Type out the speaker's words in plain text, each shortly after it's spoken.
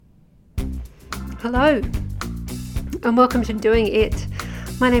Hello, and welcome to Doing It.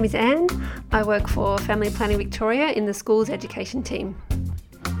 My name is Anne. I work for Family Planning Victoria in the schools education team.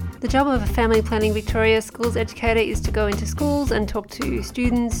 The job of a Family Planning Victoria schools educator is to go into schools and talk to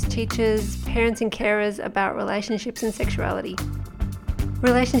students, teachers, parents and carers about relationships and sexuality.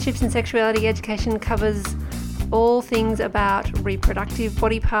 Relationships and sexuality education covers all things about reproductive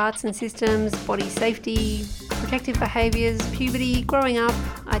body parts and systems, body safety, protective behaviours, puberty, growing up,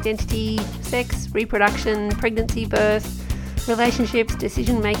 identity, sex, reproduction, pregnancy, birth, relationships,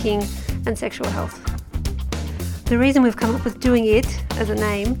 decision making and sexual health. The reason we've come up with Doing It as a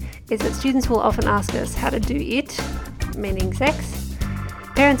name is that students will often ask us how to do it, meaning sex.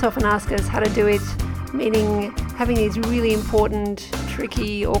 Parents often ask us how to do it, meaning having these really important,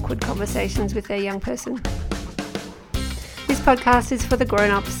 tricky, awkward conversations with their young person. This podcast is for the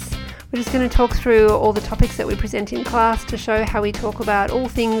grown-ups. We're just going to talk through all the topics that we present in class to show how we talk about all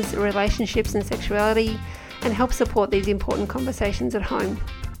things relationships and sexuality and help support these important conversations at home.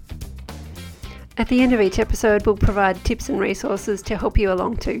 At the end of each episode, we'll provide tips and resources to help you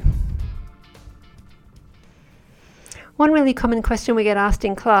along too. One really common question we get asked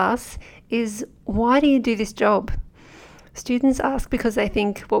in class is, why do you do this job? Students ask because they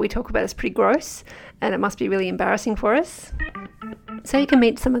think what we talk about is pretty gross and it must be really embarrassing for us. So you can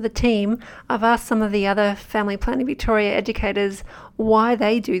meet some of the team. I've asked some of the other Family Planning Victoria educators why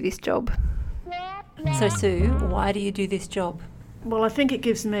they do this job. So Sue, why do you do this job? Well, I think it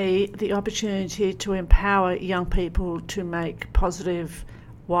gives me the opportunity to empower young people to make positive,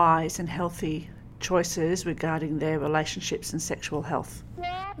 wise and healthy choices regarding their relationships and sexual health.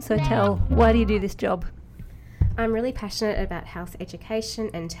 So Tel, why do you do this job? I'm really passionate about health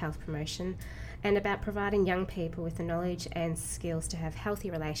education and health promotion and about providing young people with the knowledge and skills to have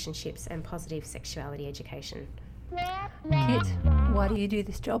healthy relationships and positive sexuality education. Kit, why do you do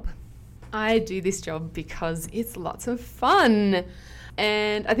this job? I do this job because it's lots of fun,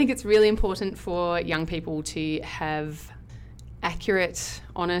 and I think it's really important for young people to have accurate,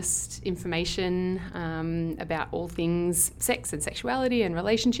 honest information about all things sex and sexuality and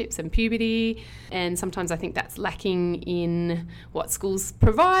relationships and puberty, and sometimes I think that's lacking in what schools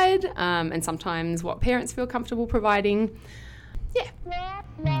provide and sometimes what parents feel comfortable providing.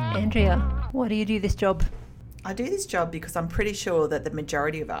 Andrea, why do you do this job? I do this job because I'm pretty sure that the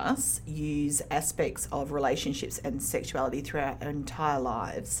majority of us use aspects of relationships and sexuality throughout our entire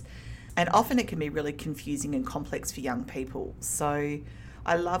lives. And often it can be really confusing and complex for young people. So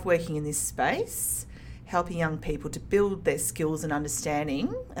I love working in this space, helping young people to build their skills and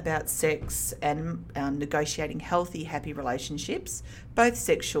understanding about sex and negotiating healthy, happy relationships, both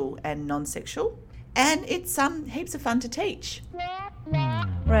sexual and non-sexual. And it's heaps of fun to teach.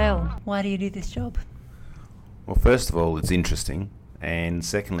 Rael, why do you do this job? Well, first of all, it's interesting, and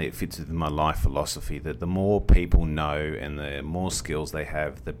secondly, it fits with my life philosophy that the more people know and the more skills they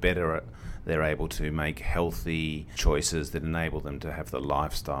have, the better they're able to make healthy choices that enable them to have the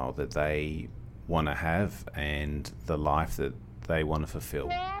lifestyle that they want to have and the life that they want to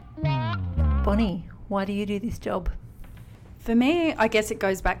fulfill. Bonnie, why do you do this job? For me, I guess it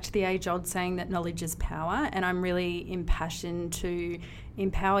goes back to the age-old saying that knowledge is power, and I'm really impassioned to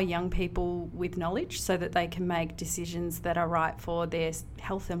empower young people with knowledge so that they can make decisions that are right for their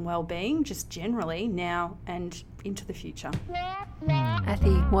health and well-being, just generally, now and into the future.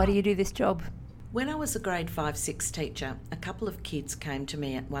 Athy, why do you do this job? When I was a grade 5-6 teacher, a couple of kids came to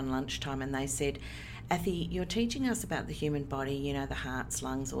me at one lunchtime and they said, Athy, you're teaching us about the human body, you know, the hearts,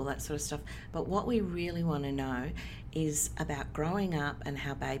 lungs, all that sort of stuff, but what we really want to know is about growing up and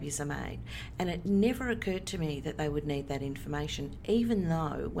how babies are made. And it never occurred to me that they would need that information, even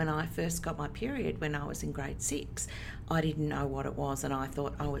though when I first got my period when I was in grade 6, I didn't know what it was and I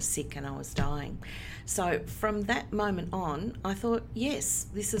thought I was sick and I was dying. So from that moment on, I thought, yes,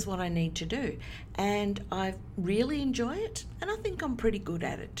 this is what I need to do. And I really enjoy it, and I think I'm pretty good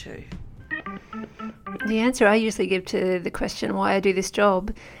at it too. The answer I usually give to the question why I do this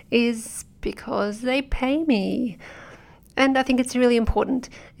job is because they pay me. And I think it's really important.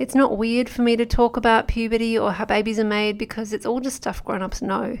 It's not weird for me to talk about puberty or how babies are made because it's all just stuff grown-ups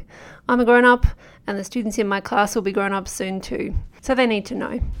know. I'm a grown-up and the students in my class will be grown-ups soon too. So they need to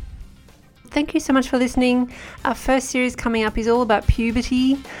know. Thank you so much for listening. Our first series coming up is all about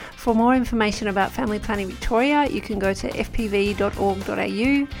puberty. For more information about Family Planning Victoria, you can go to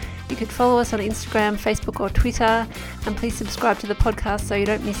fpv.org.au. You could follow us on Instagram, Facebook or Twitter, and please subscribe to the podcast so you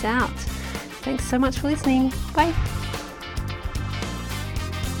don't miss out. Thanks so much for listening. Bye.